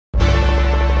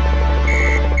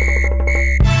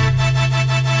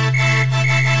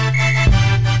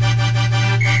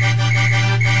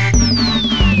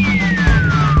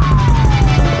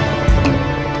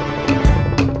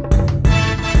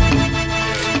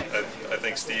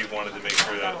Steve wanted to make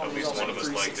sure that at least one of us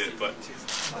liked it, but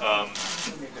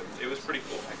it was pretty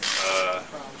cool.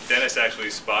 Dennis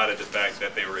actually spotted the fact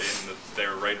that they were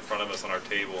right in front of us on our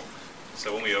table.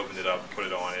 So when we opened it up, put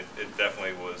it on, it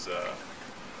definitely was a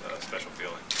special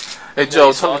feeling. Hey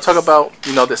Joe, talk about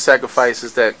the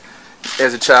sacrifices that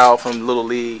as a child from Little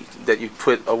League that you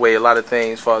put away a lot of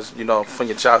things as far as from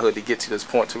your childhood to get to this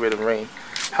point to win the ring.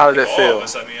 How did that feel? All of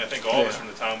us, I think all of us from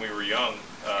the time we were young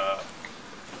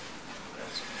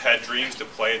had dreams to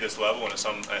play at this level and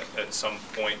at some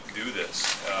point do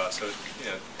this. So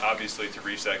obviously to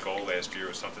reach that goal last year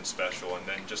was something special, and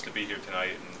then just to be here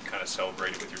tonight and kind of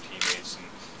celebrate it with your teammates and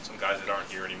some guys that aren't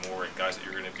here anymore and guys that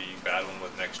you're going to be battling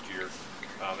with next year.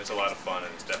 It's a lot of fun,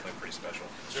 and it's definitely pretty special.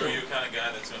 So are you the kind of guy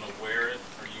that's going to wear it,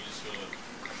 or are you just going to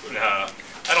put it on?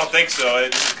 I don't think so.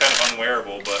 It's just kind of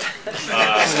unwearable, but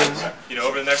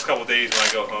over the next couple of days when I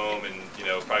go home and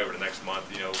probably over the next month,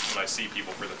 when I see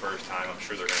people for the first time, I'm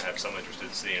sure they're going to have some interest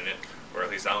in seeing it, or at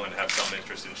least I'm going to have some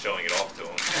interest in showing it off to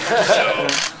them. So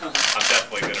I'm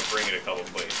definitely going to bring it a couple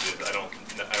places. I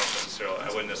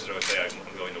wouldn't necessarily say I'm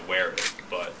going to wear it,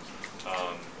 but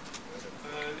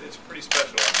it's pretty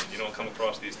special. I mean, you don't come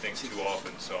across these things too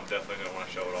often, so I'm definitely going to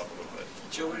want to show it off a little bit.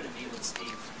 Joe, what did it mean when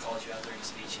Steve called you out during the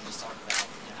speech and just talked about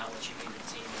how much you mean to the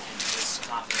team and his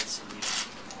confidence in you?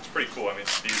 It's pretty cool. I mean,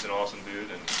 Steve's an awesome dude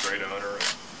and a great owner. And,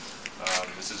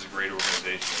 this is a great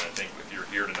organization, and I think if you're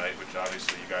here tonight, which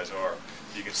obviously you guys are,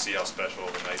 you can see how special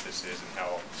of a night this is and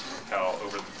how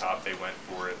over the top they went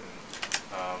for it.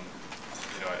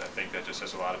 And I think that just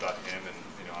says a lot about him, and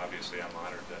obviously I'm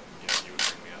honored that you would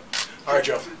bring me up. All right,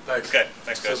 Joe. Thanks. Okay.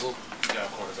 Thanks, guys. Sizzle. Yeah,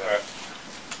 quarterback. All right.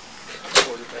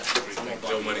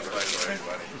 Joe Money fighting on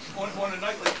everybody. On a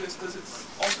night like this, does it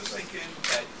also sink in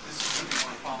that this is going to be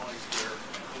one of the finals where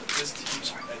this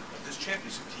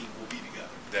championship team will be together?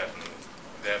 Definitely.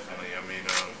 I mean,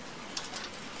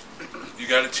 you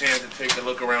got a chance to take a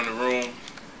look around the room,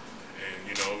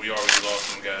 and we already lost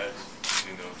some guys,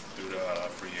 through the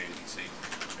free agency,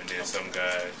 and then some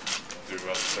guys through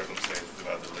other circumstances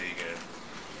throughout the league, and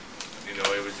it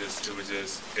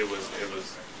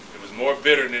was more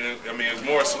bitter than it was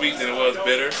more sweet than it was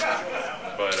bitter,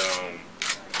 but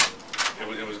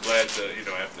it was glad to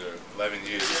after 11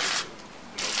 years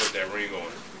put that ring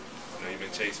on. You've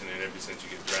been chasing it ever since you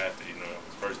get drafted.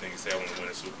 First thing you say, I want to win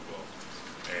a Super Bowl,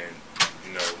 and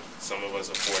some of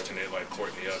us are fortunate, like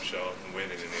Courtney Upshaw, and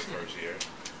winning in their first year.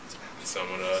 And some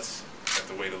of us have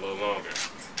to wait a little longer,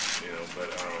 but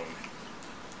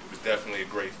it was definitely a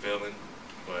great feeling,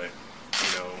 but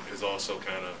it's also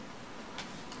kind of,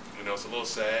 it's a little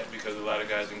sad because a lot of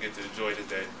guys didn't get to enjoy it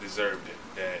that deserved it,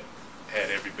 that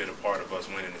had every bit of part of us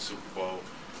winning the Super Bowl,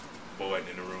 but wasn't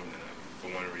in the room tonight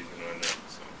for one reason or another.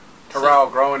 So. Terrell,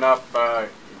 growing up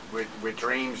with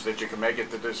dreams that you can make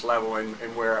it to this level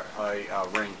and wear a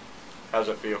ring, how's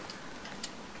it feel?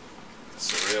 It's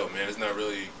surreal, man. It's not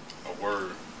really a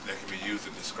word that can be used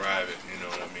to describe it, you know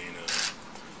what I mean?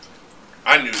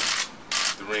 I knew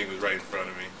the ring was right in front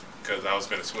of me because I was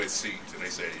going to switch seats, and they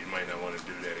said, you might not want to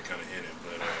do that, it kind of hit it,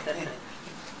 but,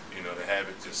 to have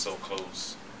it just so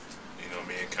close, it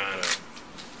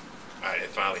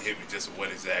finally hit me just what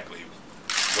exactly,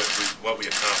 what we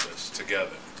accomplished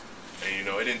together. And,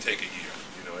 it didn't take a year,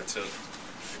 it took,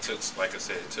 like I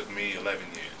said, it took me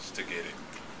 11 years to get it.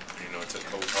 It took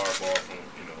Coach Harbaugh from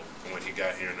when he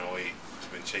got here in 08, he's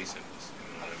been chasing us, you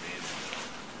know what I mean?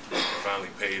 And it finally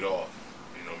paid off,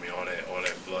 all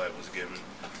that blood was given, and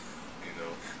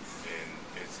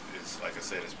it's like I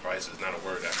said, it's priceless. Not a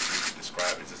word I can use to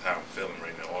describe it, just how I'm feeling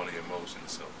right now, all the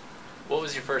emotions. So. What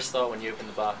was your first thought when you opened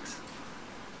the box?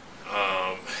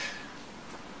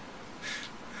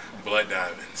 Blood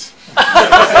diamonds.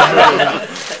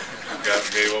 Guys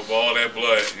gave up all that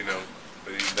blood,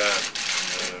 for these diamonds.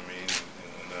 You know what I mean?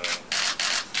 And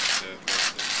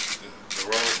the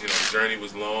road, the journey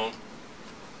was long,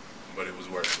 but it was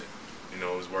worth it.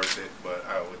 It was worth it. But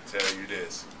I would tell you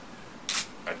this: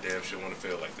 I damn sure want to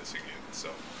feel like this again. So.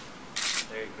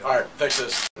 There you go. All right, thanks,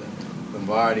 sis.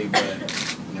 Lombardi, but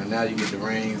now you get the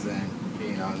rings, and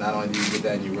not only do you get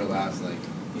that, and you realize like.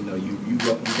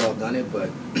 You've all done it, but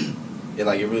it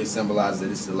really symbolizes that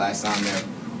this is the last time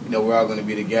that we're all going to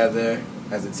be together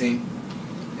as a team,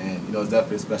 and it's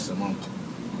definitely a special moment.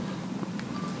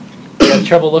 You had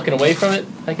trouble looking away from it,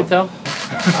 I can tell.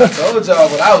 I told y'all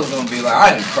what I was going to be like.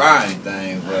 I didn't cry or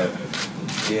anything, but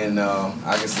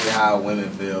I can see how women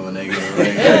feel when they get a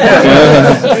ring.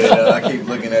 I keep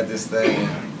looking at this thing,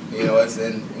 and it has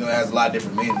a lot of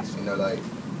different meanings. There'll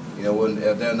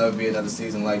never be another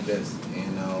season like this, and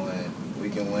we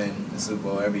can win the Super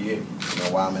Bowl every year,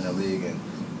 while I'm in the league, and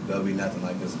there'll be nothing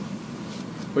like this one.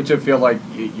 What's it feel like?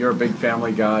 You're a big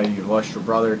family guy. You lost your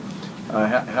brother.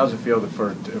 How's it feel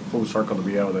for full circle to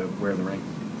be able to wear the ring?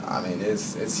 I mean,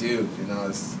 it's huge. You know,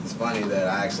 it's funny that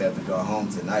I actually have to go home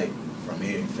tonight from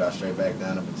here, drive straight back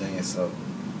down to Virginia. So,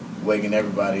 waking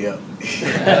everybody up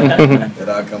that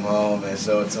I come home and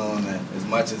show it to them. And as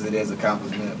much as it is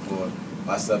accomplishment for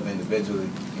myself individually,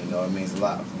 you know, it means a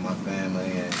lot for my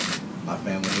family and my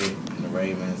family here in the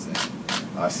Ravens and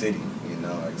our city. You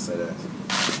know, like I said,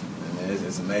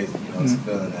 it's amazing. You know, it's a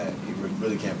feeling that you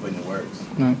really can't put into words.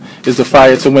 Is the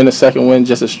fire to win the second win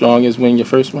just as strong as winning your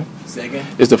first one? Second?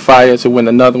 Is the fire to win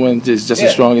another one just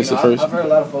as strong as the first? I've heard a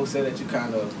lot of folks say that you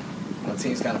kind of,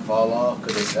 teams kind of fall off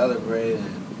because they celebrate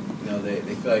and, you know, they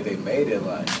feel like they made it.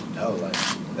 Like, no, like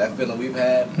that feeling we've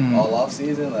had all off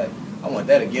season, like I want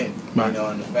that again. Right. You know,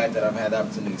 and the fact that I've had the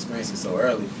opportunity to experience it so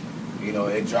early, you know,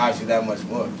 it drives you that much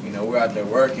more. You know, we're out there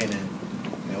working and,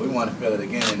 you know, we want to feel it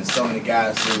again. And there's so many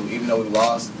guys who, even though we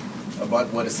lost,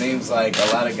 about what it seems like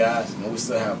a lot of guys, you know, we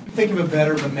still have. Think of a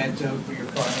better memento for your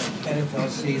final NFL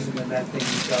season than that thing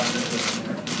you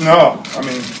got. No, I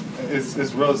mean,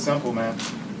 it's real simple, man.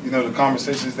 You know, the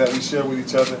conversations that we share with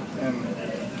each other and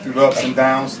through the ups and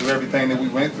downs, through everything that we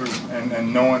went through,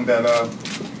 and knowing that,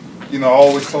 you know, I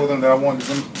always told them that I wanted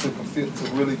them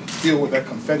to really feel what that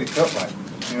confetti felt like,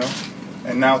 you know.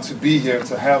 And now to be here,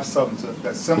 to have something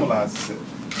that symbolizes it,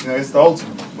 you know, it's the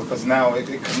ultimate because now it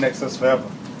connects us forever.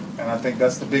 And I think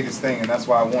that's the biggest thing, and that's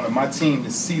why I wanted my team to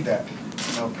see that.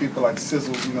 You know, people like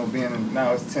Sizzle, you know, being in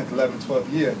now his 10th, 11th,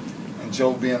 12th year, and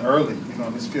Joe being early, you know,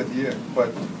 in his 5th year.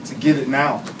 But to get it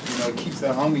now, you know, it keeps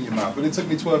that hunger in your mouth. But it took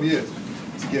me 12 years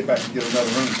to get back and get another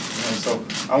ring. You know, so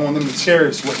I want them to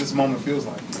cherish what this moment feels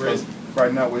like. Because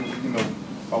right now, we're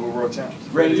world champions.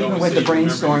 Ray, even with the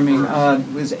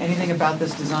brainstorming, was anything about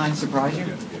this design surprise you?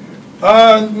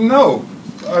 No.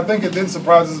 I think it didn't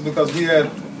surprise us because we had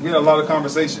a lot of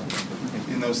conversation.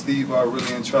 You know, Steve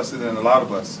really entrusted in a lot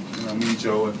of us. You know, me,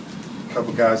 Joe, and a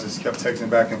couple guys just kept texting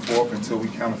back and forth until we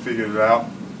kind of figured it out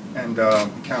and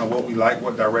kind of what we liked,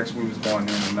 what direction we was going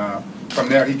in. And from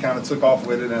there, he kind of took off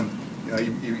with it, and you know,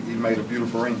 he made a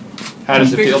beautiful ring. How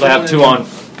does it feel to have two on?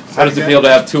 How does it feel to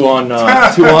have two on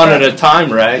at a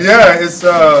time, right? Yeah, it's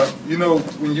you know,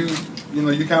 when you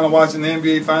kind of watching the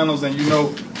NBA Finals and you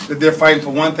know that they're fighting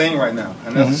for one thing right now,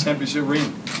 and that's a championship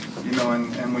ring. You know,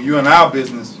 and when you're in our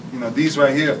business, you know, these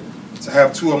right here, to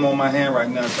have two of them on my hand right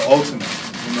now is the ultimate.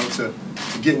 You know, to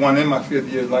get one in my 5th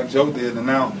year like Joe did, and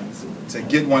now to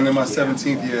get one in my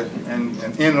 17th year and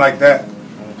end like that,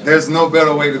 there's no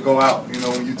better way to go out. You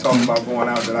know, when you talk about going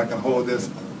out, that I can hold this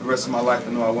the rest of my life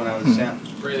and know I went out as champ.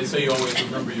 Ray, they say you always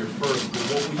remember your first, but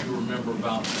what will you remember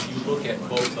about when you look at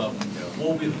both of them? What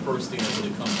will be the first thing that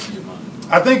really comes to your mind?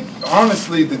 I think,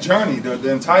 honestly, the journey,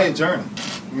 the entire journey,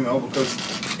 you know, because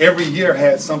every year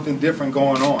had something different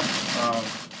going on.